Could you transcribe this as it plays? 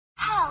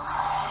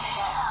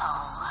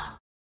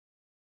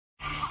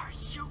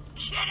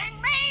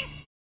kidding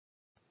me?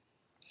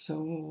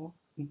 So,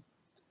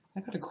 I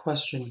got a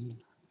question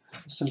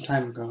some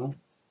time ago,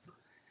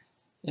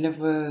 and it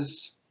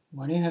was,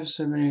 why do you have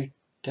so many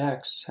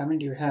decks? How many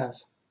do you have?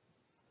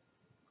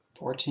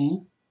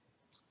 14?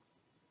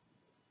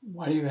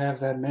 Why do you have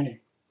that many?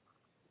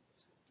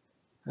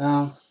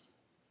 Well,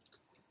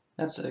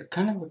 that's a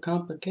kind of a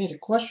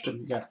complicated question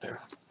you got there.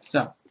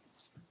 So,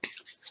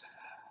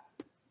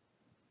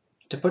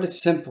 to put it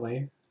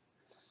simply,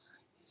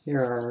 here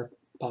are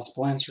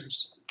possible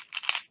answers.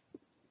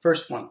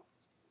 First one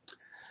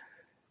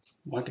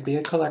could be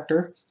a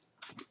collector.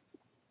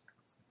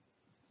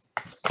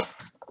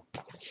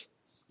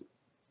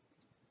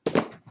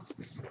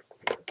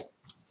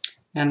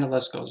 And the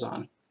list goes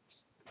on.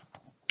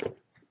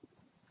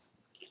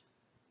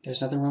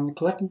 There's nothing wrong with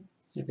collecting.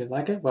 If you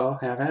like it, well,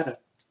 have at it.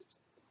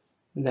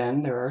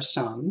 Then there are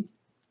some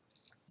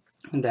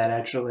that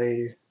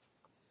actually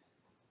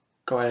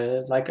go at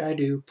it like I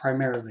do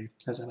primarily,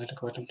 because I like to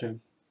collect them too.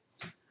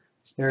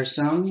 There are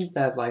some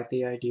that like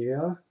the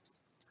idea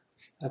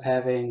of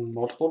having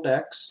multiple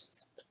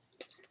decks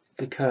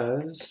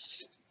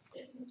because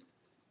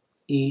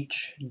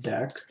each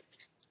deck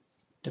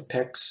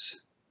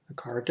depicts a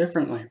card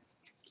differently.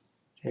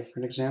 Okay,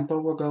 for an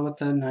example, we'll go with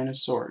the Nine of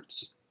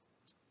Swords.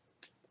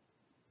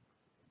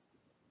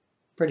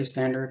 Pretty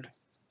standard.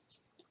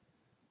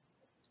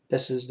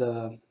 This is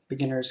the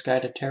Beginner's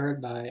Guide to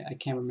Tarot by, I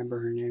can't remember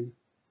her name.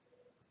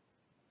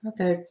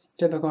 Okay,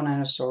 typical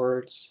Nine of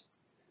Swords.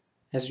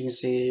 As you can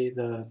see,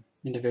 the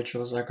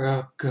individual is like,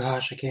 oh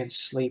gosh, I can't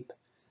sleep.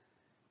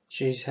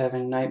 She's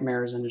having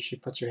nightmares, and if she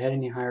puts her head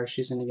any higher,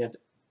 she's going to get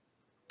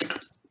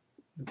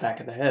the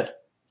back of the head.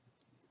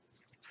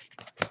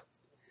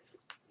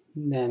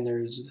 And then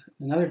there's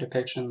another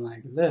depiction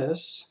like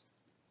this.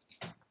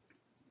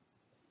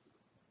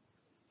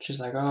 She's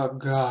like, oh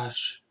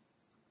gosh,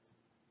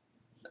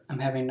 I'm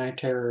having night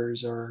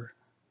terrors, or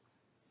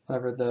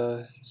whatever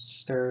the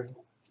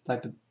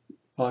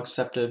well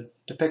accepted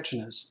depiction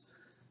is.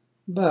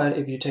 But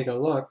if you take a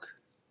look,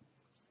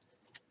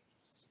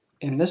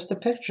 in this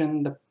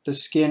depiction, the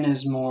skin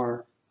is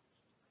more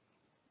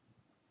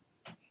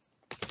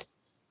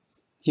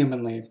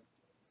humanly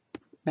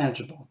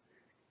manageable.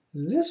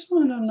 This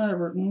one, I'm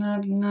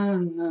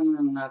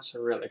not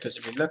so really, because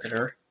if you look at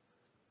her,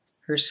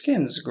 her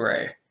skin's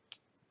gray.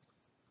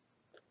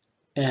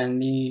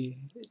 And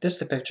this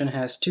depiction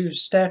has two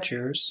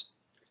statues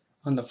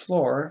on the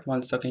floor.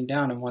 One's looking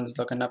down and one's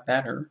looking up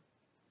at her.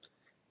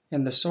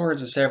 And the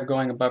swords, instead of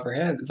going above her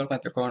head, look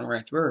like they're going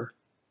right through her.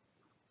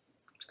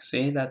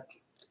 See,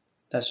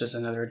 that's just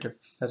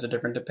that's a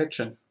different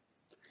depiction.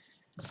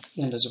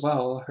 And as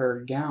well,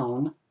 her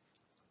gown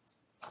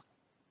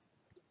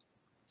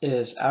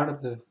is out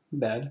of the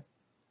bed,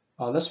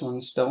 while this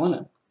one's still in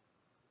it.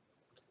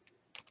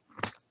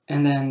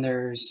 And then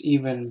there's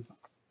even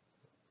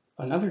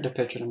another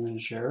depiction I'm going to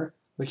share,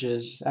 which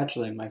is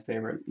actually my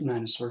favorite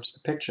Nine of Swords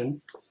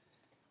depiction,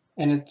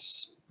 and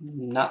it's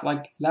not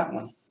like that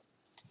one.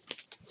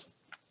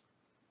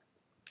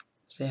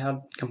 See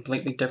how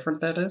completely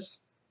different that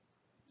is?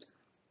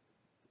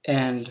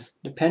 And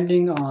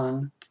depending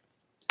on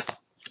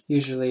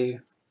usually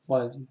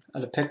what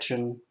a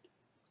depiction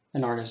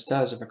an artist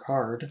does of a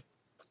card,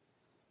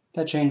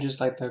 that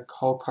changes like the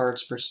whole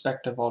card's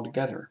perspective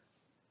altogether.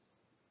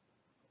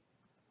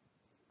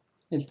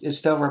 It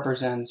still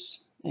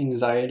represents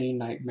anxiety,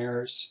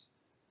 nightmares.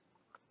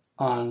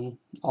 On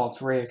all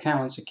three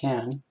accounts it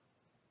can.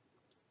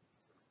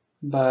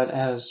 But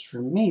as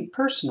for me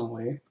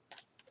personally,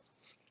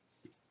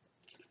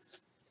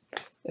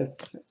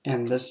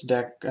 and this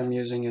deck I'm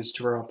using is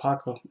Tarot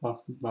Apocalypse,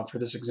 well, for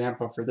this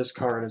example, for this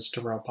card is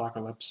Tarot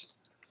Apocalypse.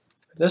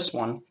 For this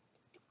one,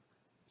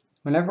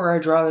 whenever I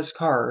draw this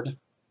card,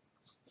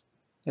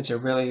 it's a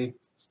really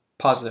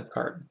positive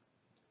card.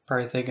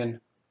 Probably thinking,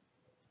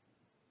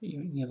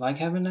 you like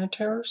having night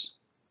terrors?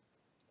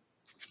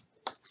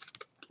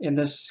 In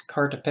this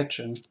card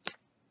depiction,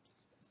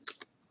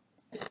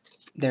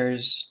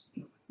 there's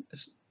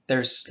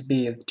to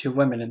be two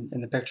women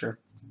in the picture.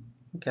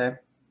 Okay?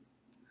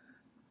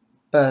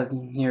 But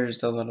here's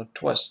the little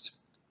twist.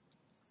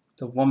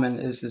 The woman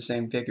is the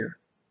same figure.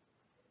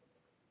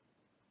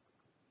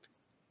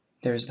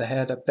 There's the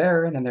head up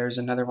there, and then there's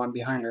another one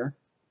behind her.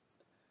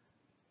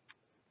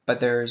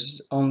 But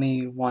there's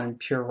only one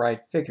pure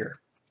right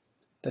figure.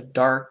 The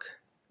dark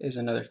is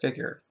another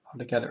figure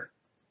altogether.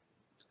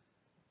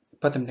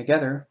 Put them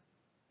together,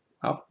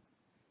 well,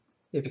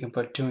 if you can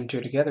put two and two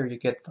together, you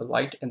get the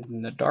light and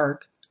then the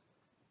dark.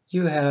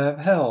 You have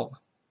hell.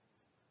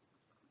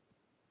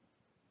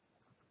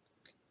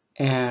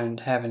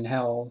 And having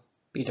hell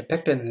be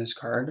depicted in this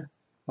card,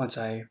 once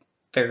I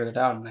figured it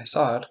out and I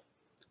saw it,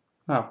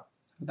 oh,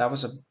 that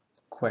was a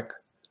quick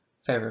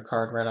favorite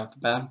card right off the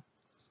bat.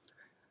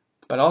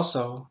 But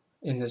also,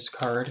 in this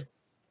card,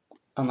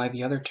 unlike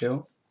the other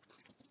two,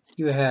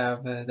 you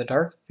have the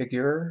dark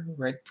figure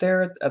right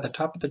there at the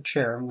top of the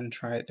chair. I'm going to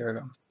try it. There we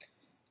go.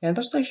 And it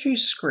looks like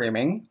she's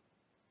screaming.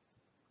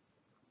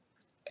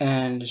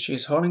 And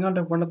she's holding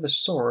onto one of the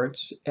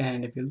swords.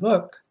 And if you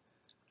look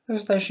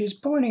looks like she's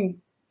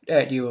pointing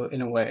at you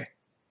in a way.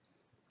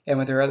 And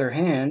with her other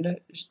hand,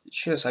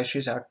 she looks like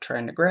she's out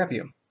trying to grab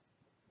you.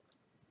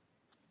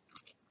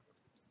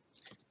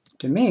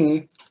 To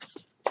me,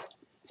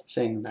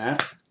 saying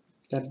that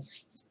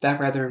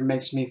rather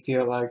makes me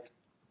feel like,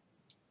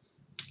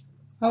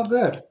 oh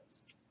good,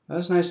 well,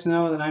 it's nice to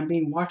know that I'm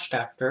being watched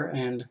after,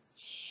 and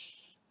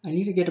I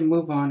need to get a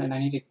move on, and I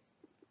need to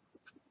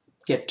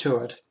get to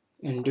it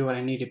and do what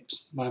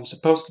I'm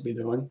supposed to be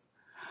doing.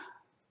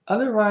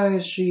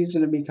 Otherwise, she's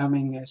going to be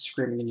coming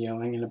screaming and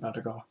yelling and about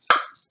to go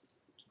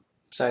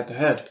upside the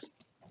head.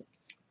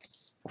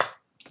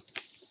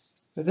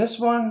 For this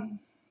one,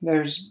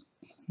 there's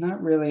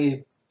not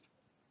really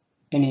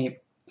any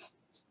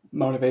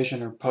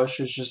motivation or push.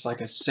 It's just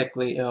like a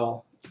sickly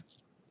ill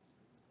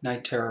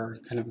night terror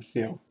kind of a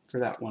feel for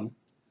that one.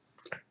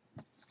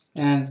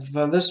 And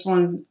for this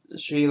one,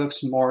 she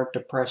looks more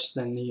depressed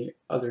than the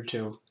other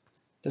two.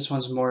 This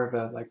one's more of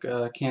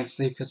a can't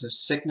sleep because of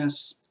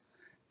sickness.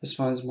 This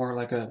one's more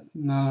like a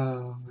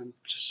no, I'm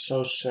just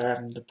so sad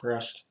and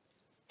depressed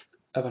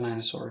of a Nine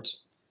of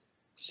Swords.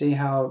 See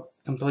how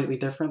completely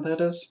different that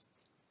is?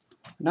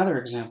 Another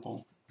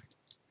example.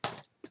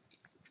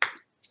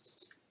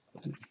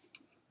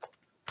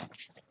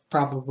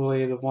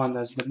 Probably the one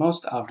that's the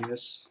most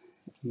obvious,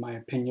 in my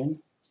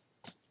opinion,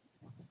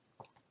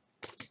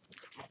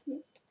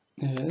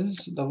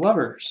 is the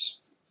Lovers.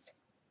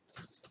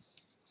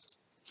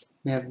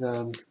 We have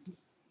the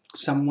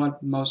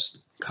somewhat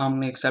most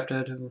commonly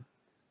accepted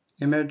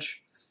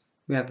image.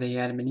 We have the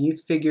Adam and Eve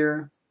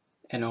figure,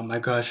 and oh my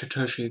gosh,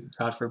 Satoshi,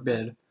 God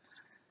forbid.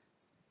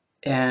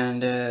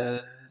 And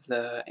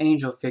the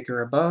angel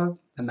figure above,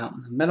 the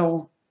mountain in the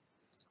middle,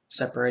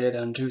 separated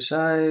on two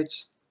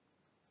sides.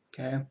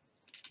 Okay.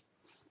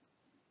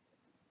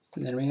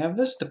 And then we have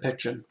this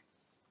depiction,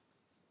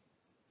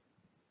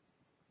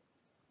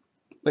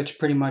 which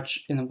pretty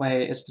much, in a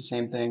way, is the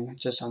same thing,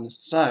 just on the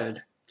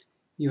side.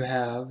 You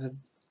have,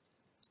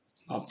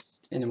 well,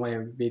 in a way, it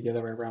would be the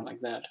other way around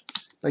like that.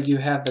 But you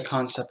have the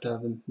concept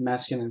of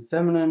masculine and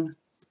feminine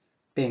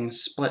being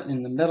split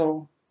in the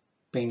middle,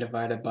 being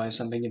divided by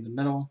something in the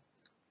middle,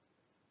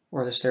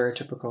 or the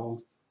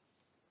stereotypical,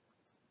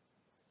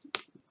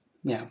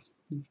 yeah,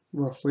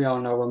 we all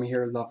know when we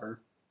hear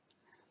lover.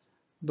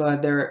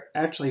 But they're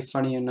actually,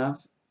 funny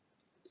enough,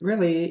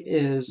 really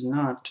is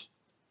not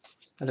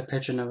a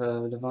depiction of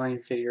a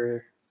divine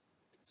figure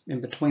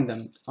in between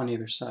them on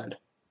either side.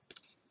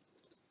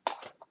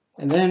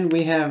 And then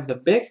we have the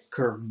big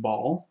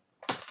curveball.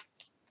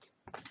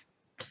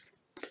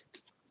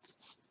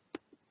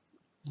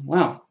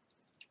 Wow,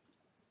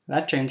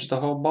 that changed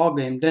the whole ball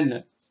game, didn't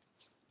it?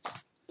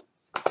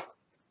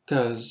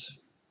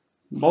 Because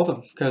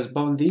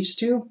both these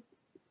two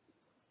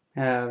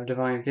have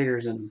divine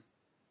figures in them.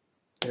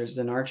 There's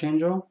an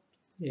archangel.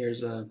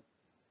 Here's a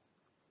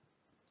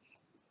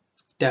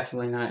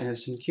definitely not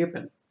innocent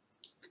Cupid.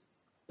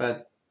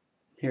 But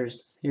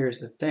here's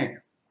the thing.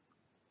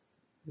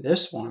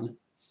 This one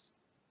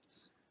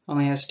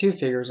only has two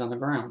figures on the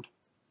ground.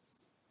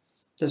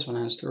 This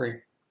one has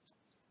three.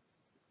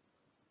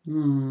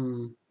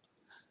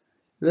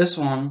 This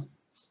one,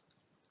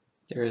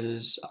 there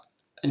is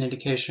an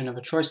indication of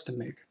a choice to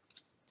make.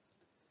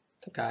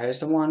 The guy is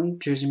the one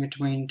choosing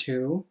between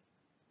two.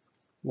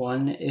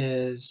 One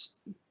is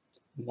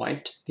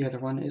white, the other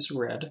one is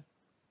red.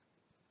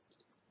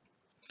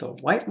 The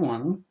white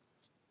one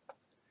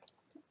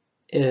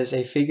is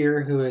a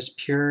figure who is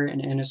pure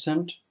and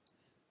innocent,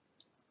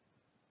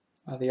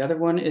 while the other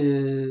one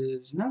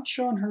is not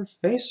showing her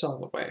face all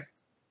the way.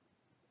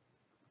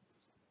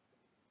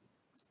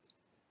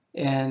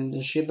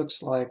 And she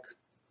looks like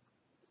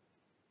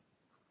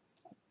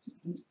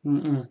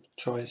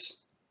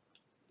choice.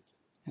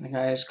 And the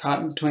guy is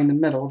caught between the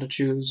middle to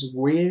choose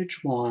which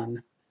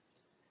one.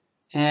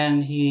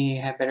 And he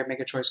had better make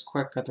a choice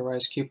quick,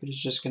 otherwise Cupid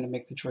is just going to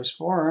make the choice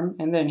for him,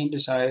 and then he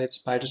decides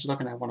by just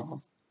looking at one of them.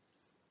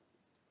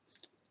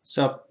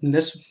 So in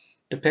this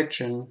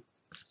depiction,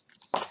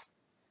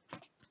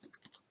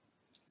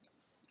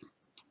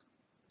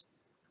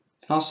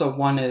 also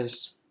one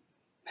is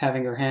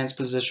having her hands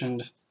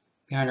positioned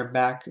behind her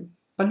back,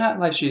 but not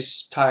like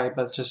she's tied,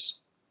 but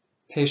just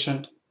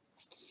patient.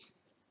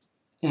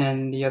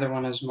 And the other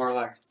one is more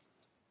like,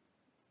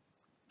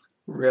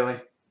 really?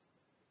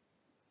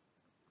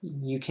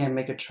 You can't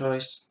make a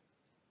choice?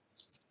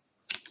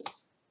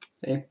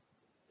 See?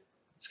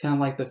 It's kind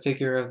of like the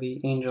figure of the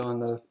angel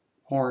and the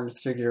horned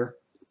figure,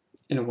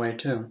 in a way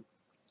too.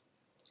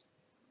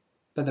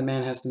 But the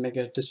man has to make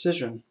a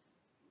decision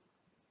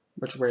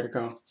which way to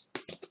go.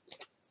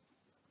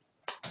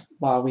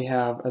 While we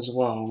have as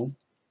well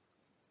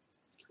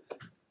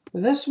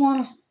this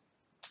one,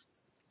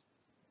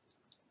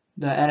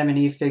 the Adam and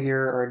Eve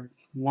figure are,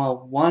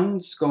 well,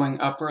 one's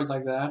going upward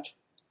like that,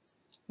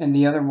 and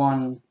the other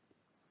one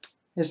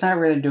is not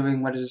really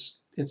doing what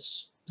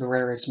it's the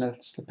Rider Waite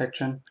Smith's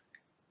depiction.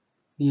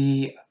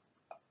 The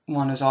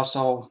one is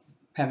also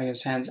having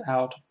his hands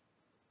out,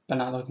 but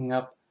not looking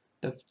up.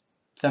 The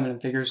feminine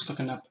figure is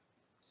looking up.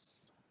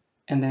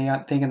 And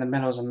the thing in the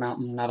middle is a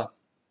mountain, not a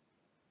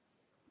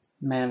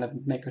man to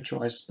make a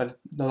choice, but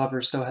the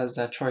lover still has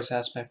that choice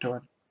aspect to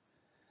it.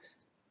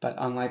 But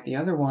unlike the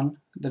other one,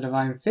 the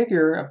divine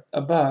figure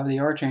above, the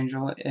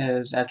archangel,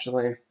 is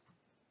actually,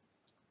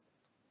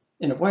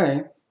 in a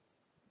way,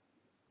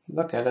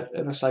 look at it,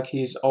 it looks like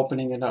he's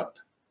opening it up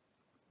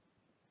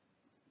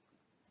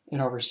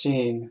and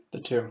overseeing the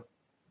two.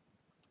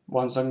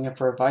 One's looking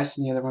for advice,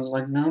 and the other one's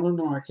like, no, no,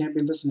 no, I can't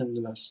be listening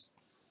to this.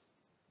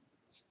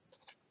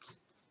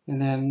 And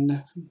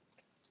then,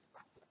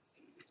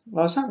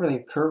 well, it's not really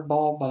a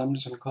curveball, but I'm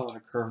just going to call it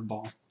a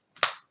curveball.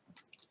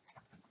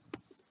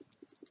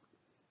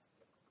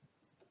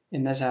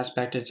 In this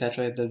aspect, it's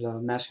actually the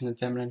masculine and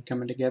feminine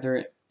coming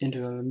together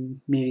into a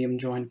medium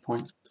joined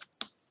point.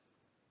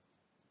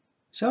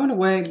 So in a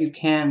way, you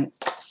can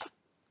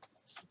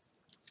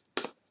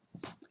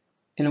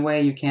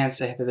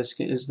say that this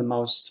is the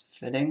most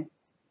fitting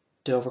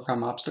to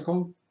overcome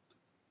obstacle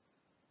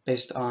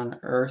based on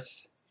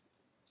Earth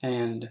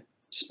and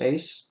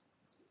space.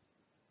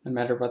 No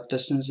matter what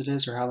distance it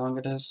is or how long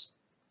it is,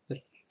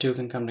 the two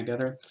can come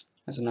together.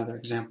 As another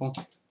example.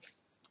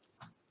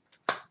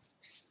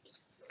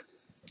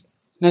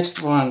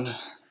 Next one.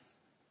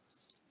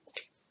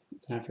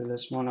 After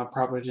this one, I'll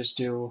probably just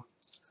do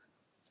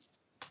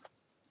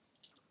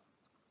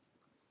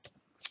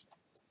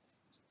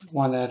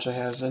one that actually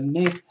has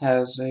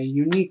a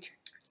unique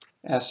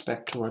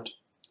aspect to it.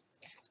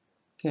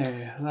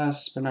 Okay,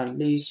 last but not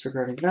least,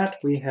 regarding that,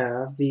 we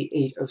have the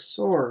Eight of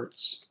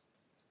Swords.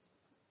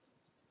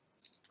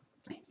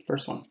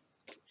 First one.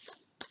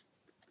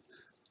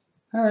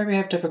 Alright, we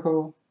have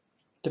typical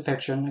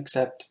depiction,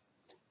 except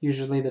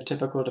usually the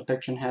typical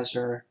depiction has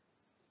her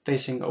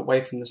facing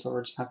away from the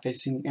swords, not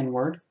facing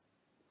inward.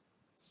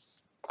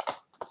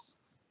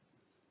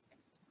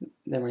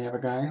 Then we have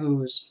a guy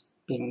who's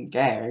being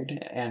gagged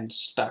and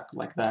stuck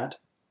like that,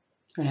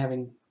 and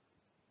having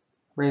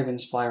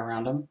ravens fly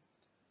around him.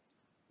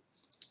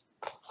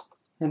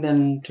 And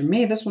then, to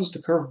me, this one's the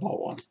curveball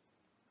one.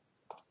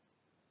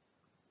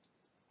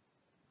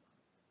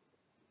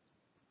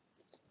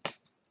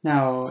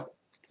 Now,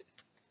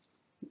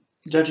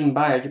 judging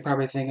by it, you're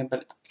probably thinking,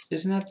 but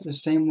isn't that the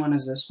same one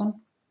as this one?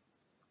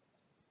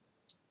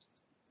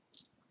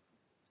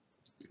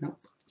 Nope.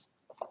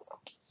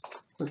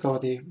 We'll go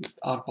with the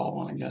oddball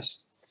one, I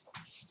guess.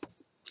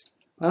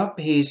 Well,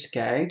 he's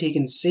gagged. He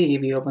can see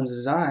if he opens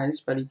his eyes,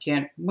 but he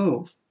can't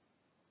move.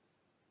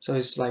 So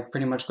he's like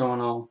pretty much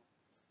going all,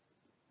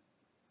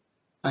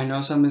 I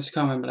know something's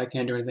coming, but I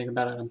can't do anything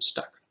about it. I'm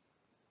stuck.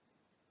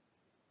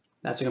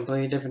 That's a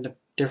completely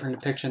different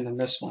depiction than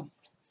this one.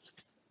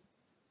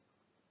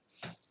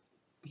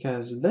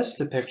 Because this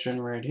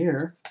depiction right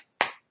here,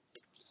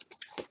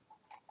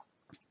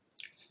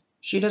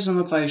 she doesn't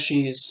look like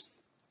she's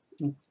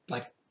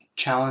like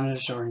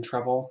challenged or in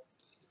trouble.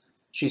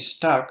 She's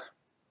stuck,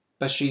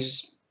 but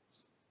she's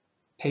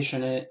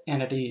patient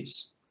and at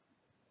ease.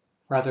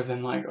 Rather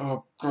than like,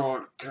 oh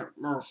god, I can't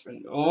move,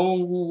 and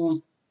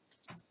oh.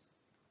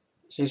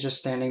 She's just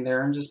standing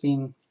there and just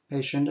being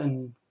patient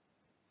and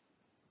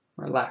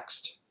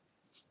relaxed.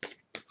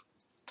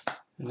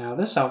 And now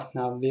this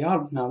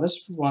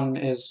one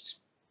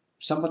is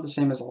somewhat the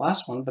same as the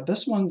last one, but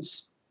this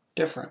one's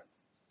different.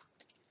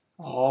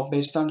 All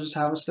based on just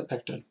how it's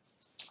depicted.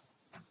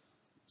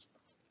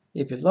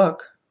 If you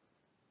look,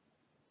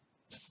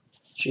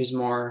 she's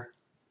more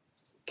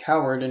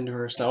cowered into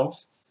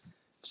herself,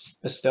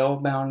 still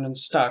bound and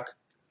stuck,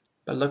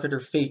 but look at her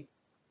feet.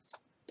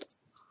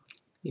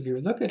 If you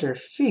look at her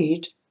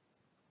feet,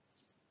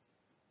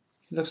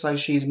 it looks like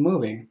she's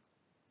moving.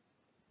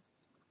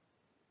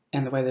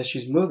 And the way that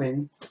she's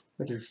moving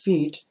with her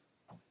feet,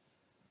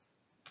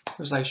 it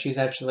looks like she's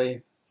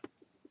actually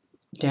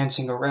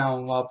dancing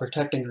around while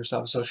protecting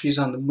herself. So she's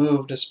on the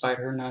move despite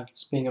her not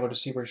being able to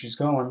see where she's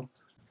going.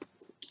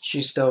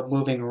 She's still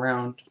moving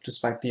around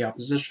despite the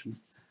opposition.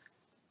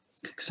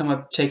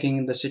 Somewhat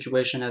taking the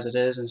situation as it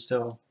is and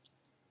still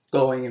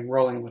going and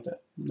rolling with it,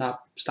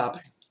 not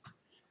stopping.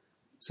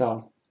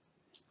 So,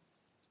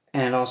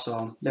 and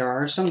also, there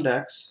are some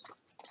decks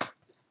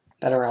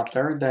that are out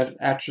there that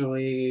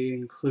actually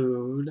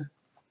include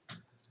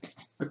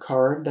a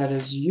card that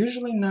is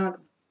usually not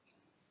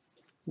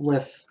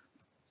with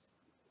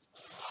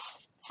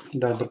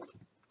the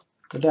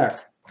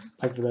deck,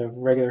 like the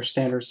regular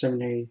standard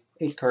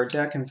 78 card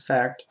deck. In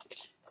fact,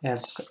 it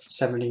has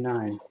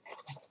 79.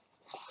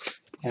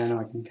 And I know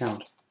I can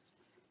count.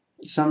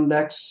 Some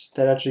decks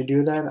that actually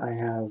do that, I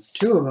have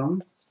two of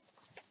them.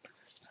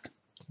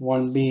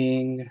 One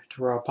being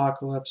Terror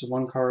Apocalypse.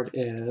 One card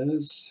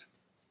is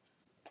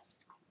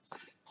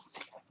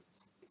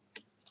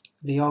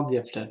the All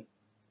Gifted.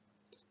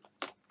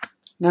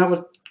 Now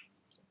with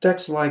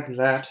decks like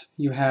that,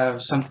 you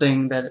have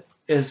something that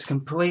is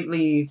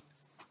completely,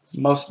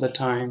 most of the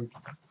time,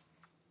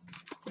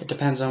 it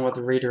depends on what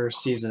the reader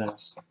sees it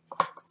as.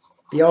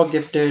 The All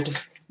Gifted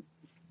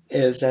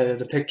is a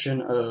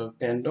depiction of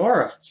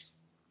Pandora.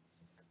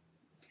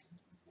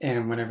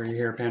 And whenever you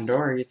hear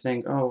Pandora, you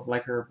think, oh,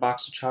 like her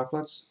box of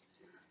chocolates?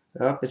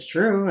 Oh, it's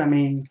true. I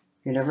mean,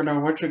 You never know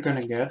what you're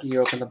gonna get.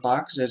 You open the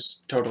box,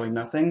 it's totally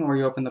nothing, or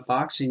you open the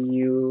box and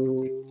you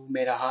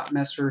made a hot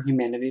mess for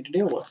humanity to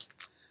deal with.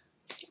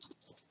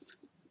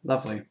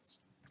 Lovely.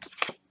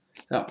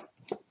 So,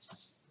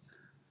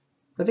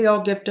 are they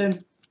all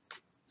gifted?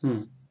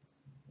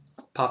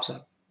 Pops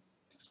up.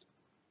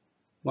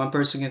 One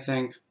person can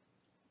think,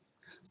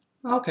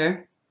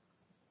 okay.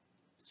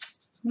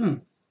 I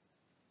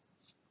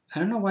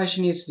don't know why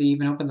she needs to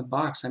even open the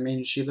box. I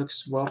mean, she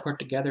looks well put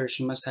together.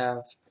 She must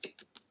have,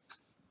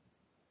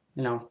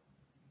 you know,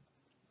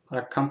 a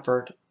lot of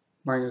comfort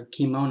wearing a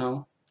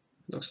kimono,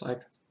 looks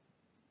like.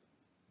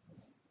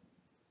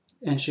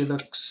 And she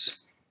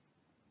looks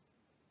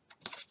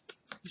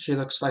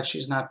like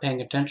she's not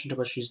paying attention to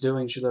what she's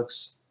doing. She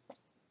looks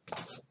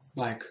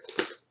like,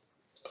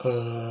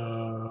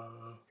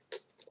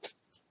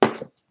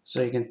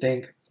 So you can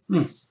think,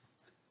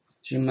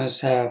 she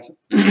must have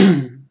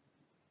a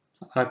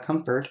lot of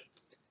comfort,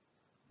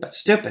 but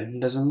stupid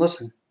and doesn't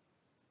listen.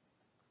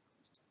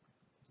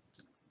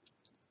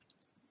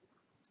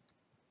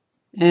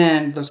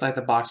 And looks like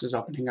the box is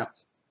opening up.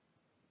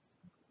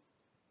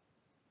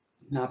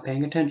 Not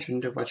paying attention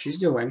to what she's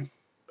doing,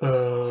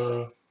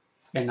 and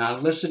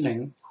not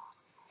listening,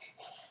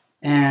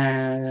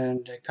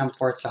 and come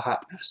forth the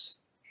hot mess.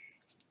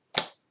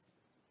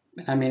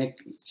 I mean,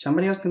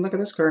 somebody else can look at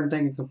this card and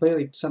think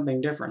completely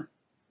something different.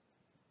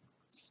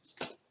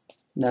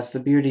 That's the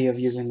beauty of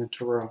using the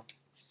tarot.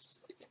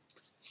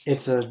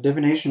 It's a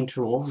divination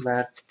tool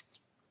that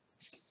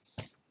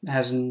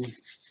has a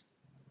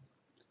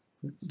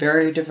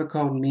very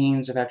difficult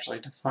means of actually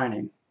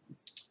defining.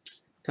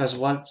 Because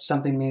what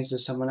something means to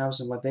someone else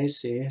and what they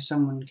see,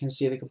 someone can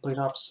see the complete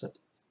opposite.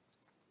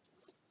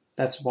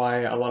 That's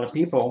why a lot of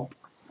people,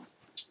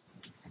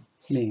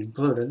 me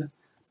included,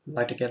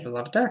 like to get a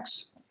lot of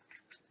decks.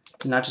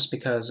 Not just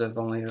because of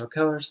only the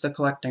colors, the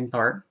collecting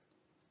part,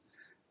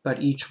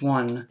 but each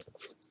one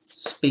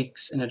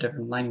speaks in a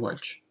different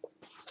language.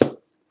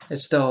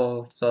 It's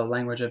still the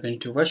language of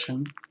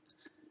intuition,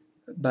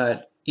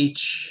 but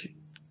each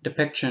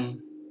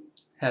depiction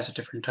has a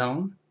different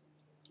tone,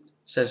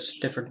 says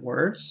different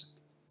words,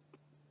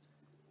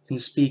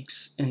 and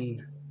speaks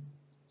in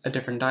a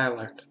different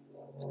dialect.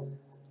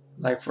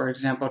 Like, for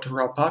example,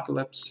 Tarot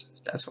Apocalypse,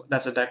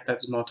 that's a deck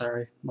that's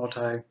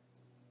multicultural.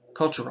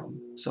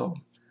 So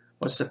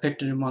what's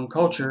depicted in one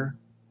culture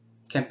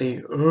can be,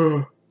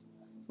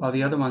 while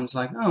the other one's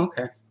like, oh,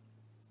 okay.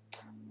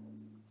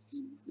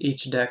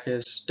 Each deck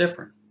is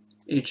different.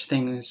 Each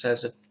thing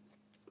says a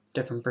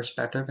different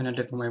perspective and a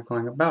different way of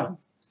going about it.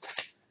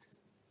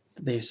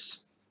 At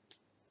least,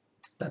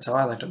 that's how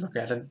I like to look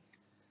at it.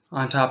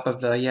 On top of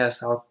the,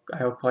 yes, I'll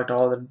collect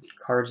all the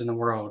cards in the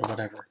world or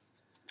whatever.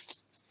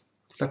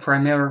 But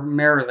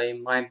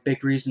primarily, my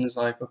big reason is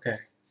like, okay,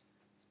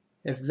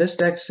 if this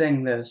deck's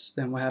saying this,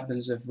 then what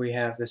happens if we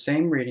have the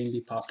same reading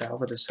be popped out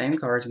with the same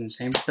cards in the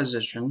same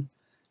position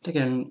to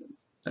get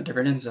a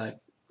different insight,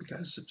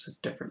 because it's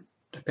a different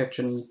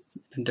depiction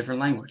in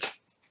different language.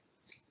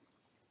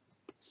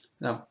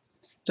 So,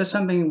 just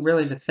something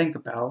really to think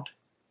about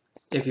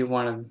if you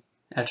want to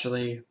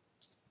actually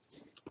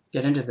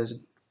get into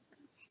this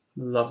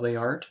lovely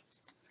art.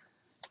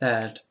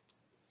 That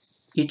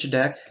each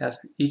deck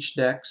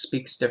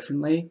speaks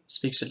differently,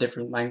 speaks a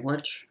different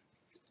language,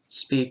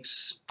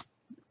 speaks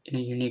in a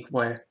unique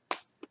way.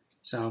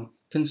 So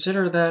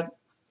consider that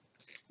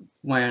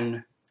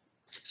when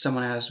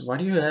someone asks, why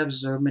do you have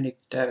so many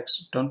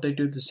decks? Don't they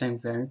do the same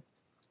thing?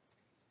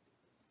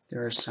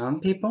 There are some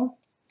people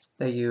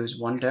that use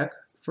one deck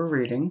for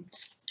reading,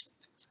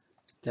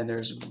 then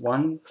there's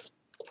one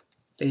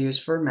they use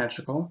for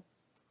magical,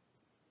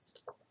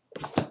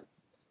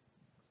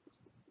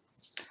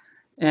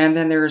 and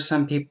then there are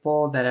some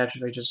people that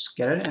actually just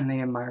get it and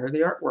they admire the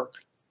artwork.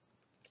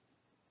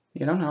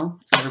 You don't know.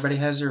 Everybody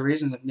has their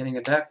reasons of getting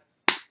a deck.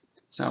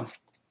 So,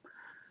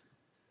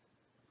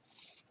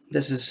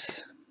 this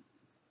is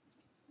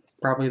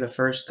probably the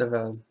first of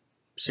a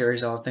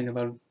series I'll think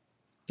about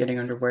getting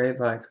underway.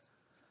 Like,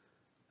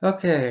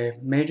 okay,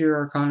 major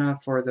arcana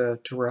for the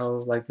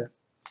tarot, like the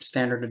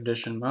standard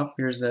edition. Well,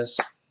 here's this.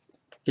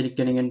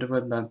 Getting into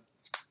it, but...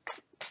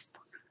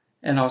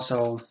 And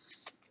also,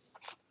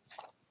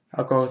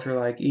 I'll go through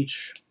like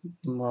each,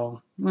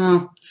 well,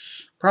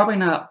 probably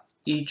not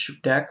each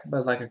deck,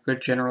 but like a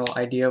good general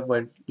idea of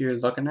what you're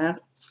looking at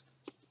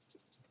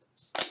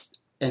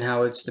and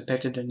how it's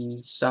depicted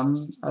in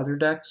some other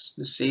decks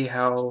to see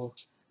how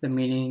the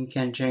meaning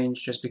can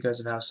change just because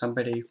of how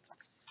somebody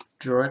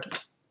drew it.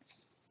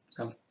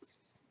 So.